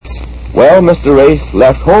Well, Mr. Race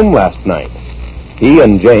left home last night. He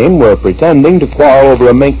and Jane were pretending to quarrel over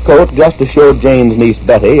a mink coat just to show Jane's niece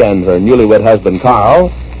Betty and her newlywed husband Carl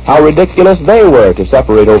how ridiculous they were to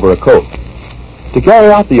separate over a coat. To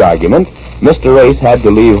carry out the argument, Mr. Race had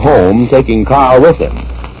to leave home, taking Carl with him.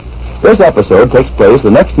 This episode takes place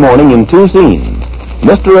the next morning in two scenes.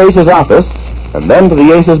 Mr. Race's office, and then to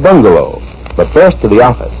the Aces' bungalow. But first to the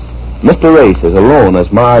office. Mr. Race is alone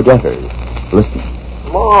as Marge enters. Listen.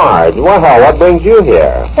 Marge, well, what brings you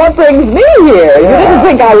here? What brings me here? You didn't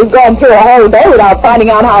think I was going through a whole day without finding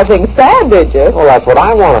out how things stand, did you? Well, that's what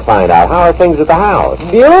I want to find out. How are things at the house?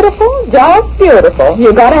 Beautiful, just beautiful.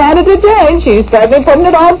 You got to hand it to Jane. She's certainly putting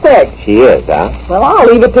it on thick. She is, huh? Well, I'll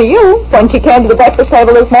leave it to you. When she came to the breakfast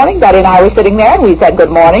table this morning, Betty and I were sitting there, and we said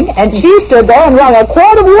good morning, and she stood there and wrung a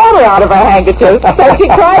quart of water out of her handkerchief, so she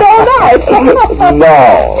cried all night.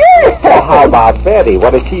 No. Well, how about Betty?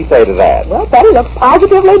 What did she say to that? Well, Betty looks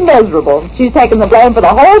positively miserable. She's taken the blame for the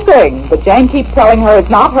whole thing, but Jane keeps telling her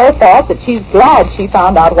it's not her fault, that she's glad she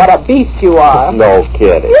found out what a beast you are. No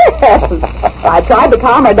kidding. Yes. I tried to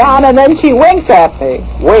calm her down, and then she winked at me.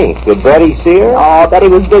 Winked? Did Betty see her? Oh, Betty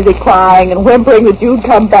was busy crying and whimpering that you'd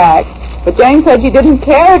come back. But Jane said she didn't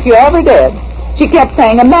care if you ever did. She kept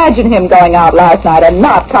saying, imagine him going out last night and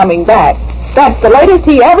not coming back. That's the latest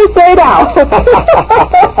he ever stayed out. Yeah,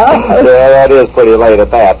 that is pretty late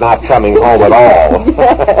at that, not coming home at all.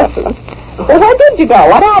 Yes. Well, where did you go?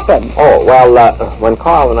 What happened? Oh, well, when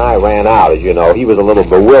Carl and I ran out, as you know, he was a little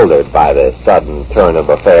bewildered by the sudden turn of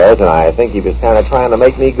affairs, and I think he was kind of trying to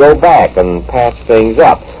make me go back and patch things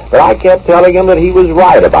up. But I kept telling him that he was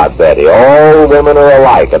right about Betty. All women are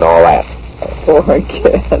alike and all that. Poor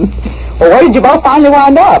kid. Well, where did you both finally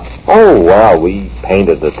wind up? Oh, well, we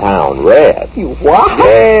painted the town red. You what?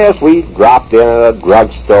 Yes, we dropped in at a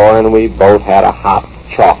drugstore and we both had a hot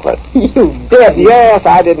chocolate. You did? Yes,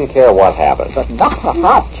 I didn't care what happened. But not a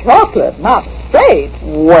hot chocolate, not straight.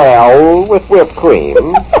 Well, with whipped cream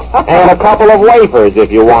and a couple of wafers,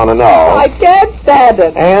 if you want to know. I can't stand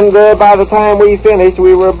it. And by the time we finished,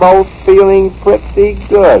 we were both feeling pretty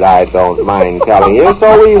good, I don't mind telling you.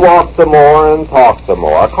 So we walked some more and talked some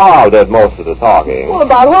more. Carl did most of the talking. Well,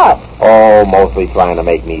 about what? Oh, mostly trying to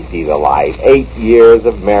make me see the light. 8 years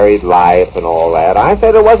of married life and all that. I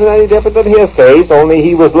said it wasn't any different than his case, only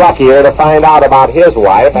he was luckier to find out about his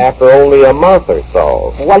wife after only a month or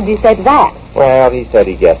so. What did you say to that? Well, he said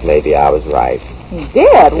he guessed maybe I was right. He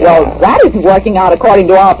did? Yeah. Well, that isn't working out according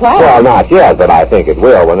to our plan. Well, not yet, but I think it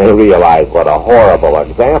will when they realize what a horrible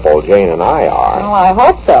example Jane and I are. Well, I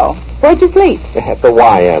hope so. Where'd you sleep? At the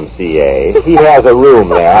YMCA. He has a room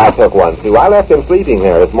there. I took one, too. I left him sleeping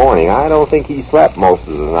there this morning. I don't think he slept most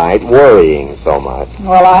of the night, worrying so much.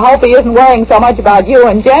 Well, I hope he isn't worrying so much about you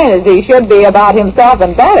and Jane as he should be about himself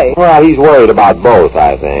and Betty. Well, he's worried about both,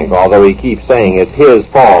 I think, although he keeps saying it's his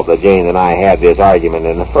fault that Jane and I had this argument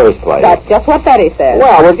in the first place. That's just what Betty says.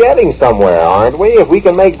 Well, we're getting somewhere, aren't we? If we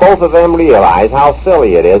can make both of them realize how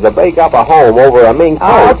silly it is to break up a home over a mink coat.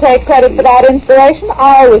 I'll take credit for that inspiration.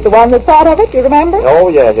 I was the one that thought of it, you remember? Oh,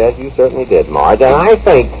 yes, you certainly did, Marge. And I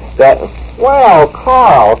think that... Well,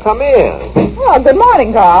 Carl, come in. Well, good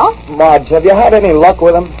morning, Carl. Marge, have you had any luck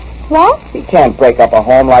with him? What? He can't break up a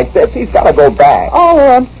home like this. He's got to go back.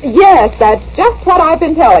 Oh, yes, that's just what I've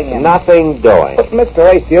been telling him. Nothing doing. But, Mr.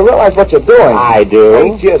 Ace, do you realize what you're doing? I do.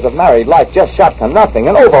 8 years of married life just shot to nothing.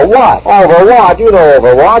 And over what? Over what? You know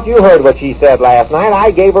over what. You heard what she said last night.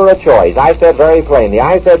 I gave her a choice. I said very plainly.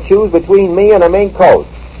 I said choose between me and a mink coat.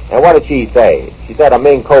 And what did she say? She said a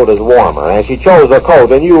mink coat is warmer, and she chose the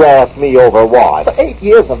coat, and you asked me over what? For 8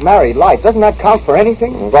 years of married life, doesn't that count for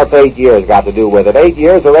anything? What's 8 years got to do with it? 8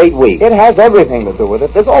 years or 8 weeks? It has everything to do with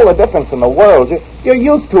it. There's all the difference in the world. You're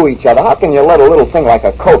used to each other. How can you let a little thing like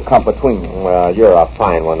a coat come between you? Well, you're a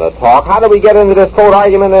fine one to talk. How did we get into this coat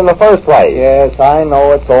argument in the first place? Yes, I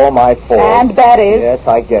know it's all my fault. And Betty's. Yes,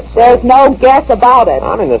 I guess so. There's no guess about it.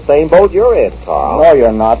 I'm in the same boat you're in, Carl. No,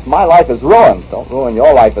 you're not. My life is ruined. Don't ruin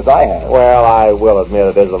your life as I have. Well, I will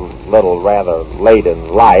admit it is a little rather late in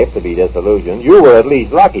life to be disillusioned. You were at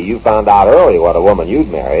least lucky. You found out early what a woman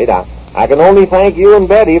you'd married. I can only thank you and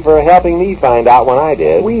Betty for helping me find out when I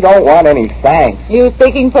did. We don't want any thanks. You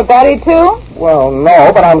speaking for Betty, too? Well,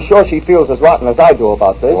 no, but I'm sure she feels as rotten as I do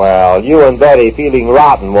about this. Well, you and Betty feeling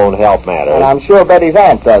rotten won't help matters. And I'm sure Betty's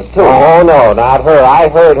aunt does, too. Oh, no, not her. I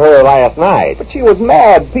heard her last night. But she was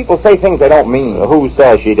mad. People say things they don't mean. Who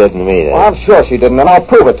says she didn't mean it? Well, I'm sure she didn't, and I'll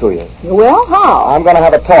prove it to you. You will? How? I'm going to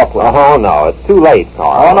have a talk with her. Oh, no, it's too late,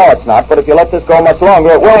 Carl. Oh, no, it's not, but if you let this go much longer,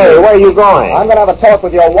 it will Hey, be. where are you going? I'm going to have a talk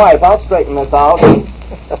with your wife. I'll straighten this out.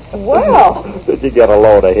 Well. Did you get a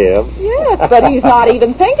load of him? Yes, but he's not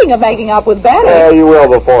even thinking of making up with Betty. Well, you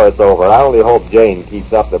will before it's over. I only hope Jane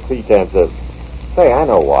keeps up the pretense of... Say, I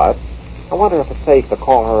know what. I wonder if it's safe to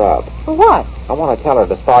call her up. For what? I want to tell her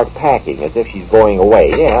to start packing as if she's going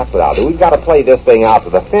away. Yeah, that's what I'll do. We've got to play this thing out to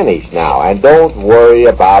the finish now. And don't worry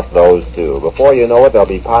about those two. Before you know it, there'll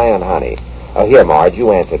be pie and honey. Here, Marge,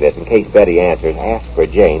 you answer this. In case Betty answers, ask for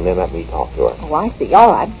Jane, then let me talk to her. Oh, I see.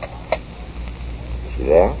 All right. Is she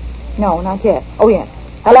there? No, not yet. Oh, yes.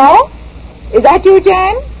 Hello? Is that you,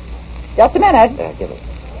 Jane? Just a minute. Yeah, give it.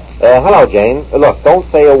 Hello, Jane. Look, don't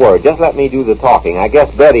say a word. Just let me do the talking. I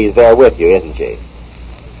guess Betty's there with you, isn't she?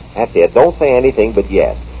 That's it. Don't say anything but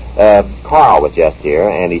yes. Carl was just here,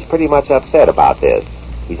 and he's pretty much upset about this.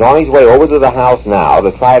 He's on his way over to the house now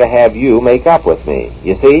to try to have you make up with me.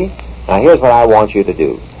 You see? Now, here's what I want you to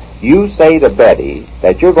do. You say to Betty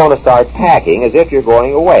that you're going to start packing as if you're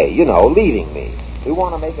going away. You know, leaving me. We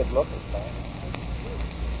want to make it look as bad.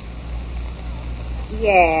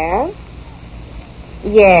 Yes.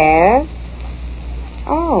 Yes.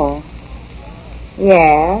 Oh.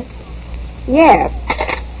 Yes. Yes.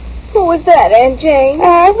 Who was that, Aunt Jane?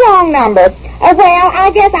 Wrong number. Well,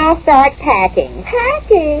 I guess I'll start packing.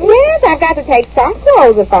 Packing? Yes, I've got to take some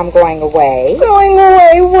clothes if I'm going away. Going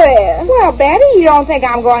away where? Well, Betty, you don't think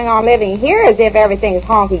I'm going on living here as if everything's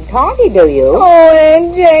honky-tonky, do you? Oh,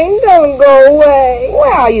 Aunt Jane, don't go away.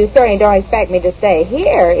 Well, you certainly don't expect me to stay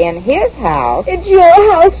here in his house. It's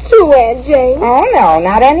your house, too, Aunt Jane. Oh, no,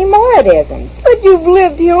 not anymore it isn't. But you've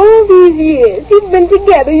lived here all these years. You've been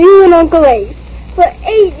together, you and Uncle Ace, for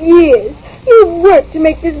 8 years. You've worked to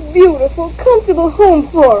make this beautiful, comfortable home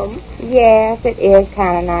for him. Yes, it is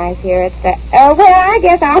kind of nice here. Well, I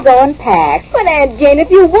guess I'll go and pack. But, Aunt Jane, if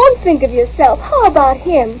you won't think of yourself, how about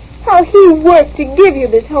him? How he worked to give you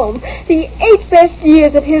this home, the 8 best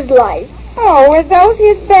years of his life. Oh, were those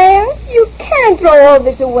his best? You can't throw all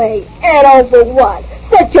this away. And over what?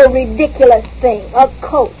 Such a ridiculous thing, a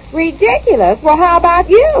coat. Ridiculous? Well, how about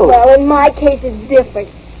you? Well, in my case, it's different.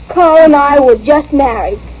 Carl and I were just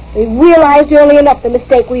married. We realized early enough the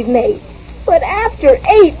mistake we've made. But after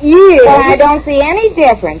 8 years... Well, I don't see any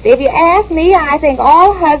difference. If you ask me, I think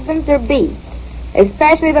all husbands are beasts,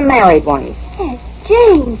 especially the married ones. Aunt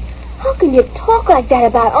Jane, how can you talk like that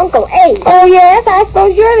about Uncle Ace? Oh, yes, I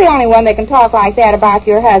suppose you're the only one that can talk like that about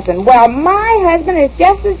your husband. Well, my husband is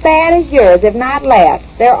just as bad as yours, if not less.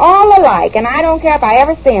 They're all alike, and I don't care if I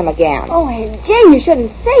ever see him again. Oh, Aunt Jane, you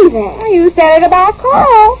shouldn't say that. Well, you said it about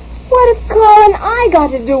Carl. What have Carl and I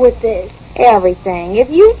got to do with this? Everything. If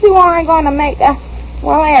you two aren't going to make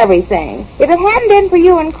everything. If it hadn't been for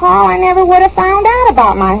you and Carl, I never would have found out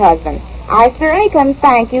about my husband. I certainly can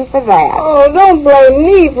thank you for that. Oh, don't blame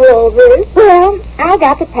me for all this. Well, I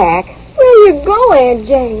got to pack. Where you go, Aunt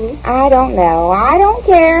Jane? I don't know. I don't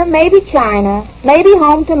care. Maybe China. Maybe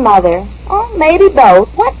home to Mother. Or maybe both.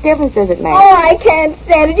 What difference does it make? Oh, I can't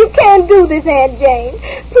stand it. You can't do this, Aunt Jane.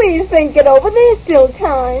 Please think it over. There's still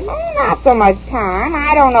time. Not so much time.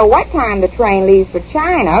 I don't know what time the train leaves for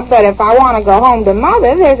China, but if I want to go home to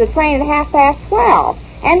Mother, there's a train at 12:30.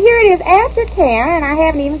 And here it is after 10, and I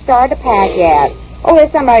haven't even started to pack yet. Oh,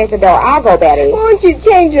 there's somebody at the door. I'll go, Betty. Won't you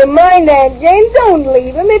change your mind, Aunt Jane? Don't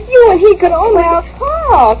leave him. If you and he could only... Well,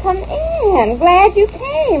 Carl, come in. Glad you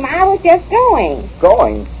came. I was just going.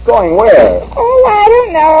 Going? Going where? Oh, I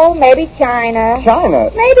don't know. Maybe China.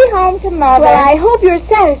 China? Maybe home to Mother. Well, I hope you're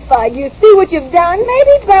satisfied. You see what you've done?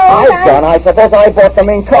 Maybe both. I suppose I bought the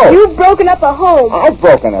mink coat. You've broken up a home. I've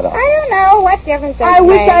broken it up. I don't know. What difference does I it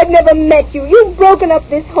wish make? I'd never met you. You've broken up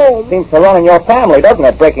this home. Seems to run in your family, doesn't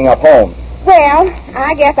it, breaking up homes? Well,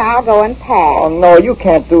 I guess I'll go and pack. Oh, no, you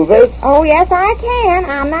can't do this. Oh, yes, I can.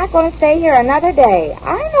 I'm not going to stay here another day.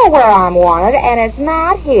 I know where I'm wanted, and it's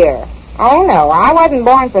not here. Oh, no, I wasn't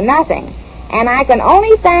born for nothing. And I can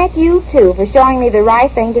only thank you, too, for showing me the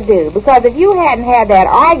right thing to do, because if you hadn't had that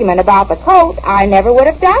argument about the coat, I never would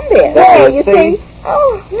have done this. There, you see?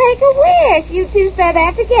 Oh, make a wish. You two said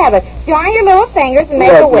that together. Join your little fingers and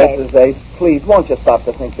make a Look, wish. Mrs. Ace, please, won't you stop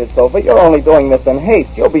to think this over? You're only doing this in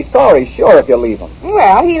haste. You'll be sorry, sure, if you leave him.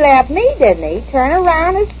 Well, he left me, didn't he? Turn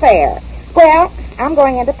around is fair. Well, I'm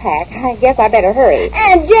going in to pack. I guess I better hurry.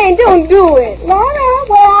 Aunt Jane, don't do it. Laura,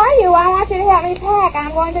 where are you? I want you to help me pack.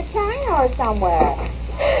 I'm going to China or somewhere.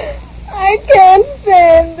 I can't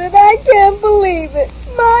stand it. I can't believe it.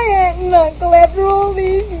 My aunt and uncle after all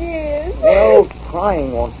these years. Well,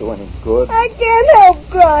 crying won't do any good. I can't help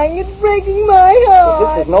crying. It's breaking my But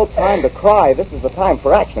heart. this is no time to cry. This is the time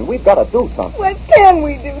for action. We've got to do something. What can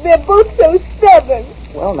we do? They're both so stubborn.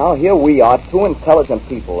 Well, now, here we are, two intelligent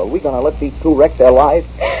people. Are we going to let these two wreck their lives?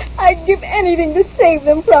 I'd give anything to save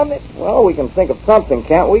them from it. Well, we can think of something,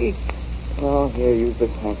 can't we? Oh, here, use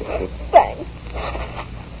this handkerchief. Thanks.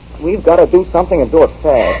 We've got to do something and do it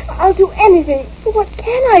fast. I'll do anything. But what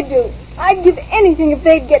can I do? I'd give anything if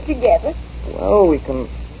they'd get together. Well, we can...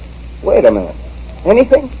 Wait a minute.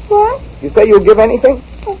 Anything? What? You say you'll give anything?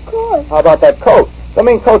 Of course. How about that coat? The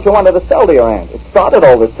main coat you wanted to sell to your aunt. It started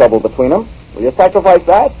all this trouble between them. Will you sacrifice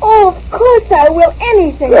that? Oh, of course I will.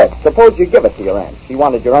 Anything. Good. Suppose you give it to your aunt. She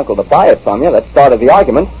wanted your uncle to buy it from you. That started the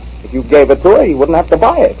argument. If you gave it to her, he wouldn't have to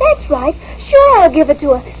buy it. That's right. Sure, I'll give it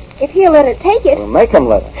to her. If he'll let her take it. Well, make him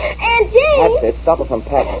let her. Aunt Jane. That's it. Stop her from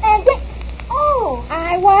packing. Aunt Jane. Oh.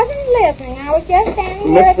 I wasn't listening. I was just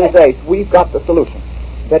standing here. Mrs. Ace, we've got the solution.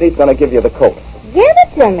 Betty's going to give you the coat. Give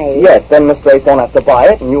it to me. Yes, then Mr. Ace won't have to buy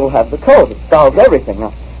it, and you'll have the coat. It solves everything.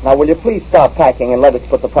 Now, will you please stop packing and let us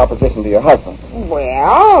put the proposition to your husband?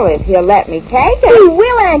 Well, if he'll let me take He it.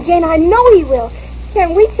 will, Aunt Jane. I know he will.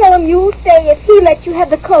 Can we tell him you'll stay if he lets you have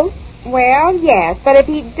the coat? Well, yes, but if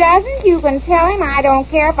he doesn't, you can tell him I don't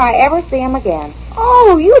care if I ever see him again.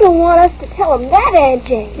 Oh, you don't want us to tell him that, Aunt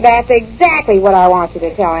Jane. That's exactly what I want you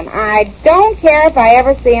to tell him. I don't care if I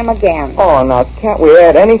ever see him again. Oh, now, can't we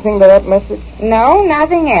add anything to that message? No,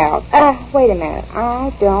 nothing else. Wait a minute.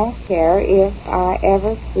 I don't care if I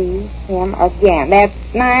ever see him again. That's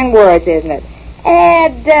 9 words, isn't it?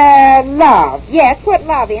 Add, love. Yes, put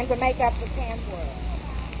love in to make up the 10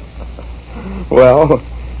 words. Well,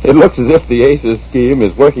 it looks as if the Aces scheme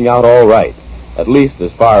is working out all right, at least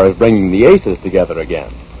as far as bringing the Aces together again.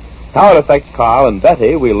 How it affects Carl and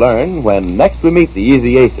Betty we learn when next we meet the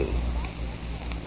Easy Aces.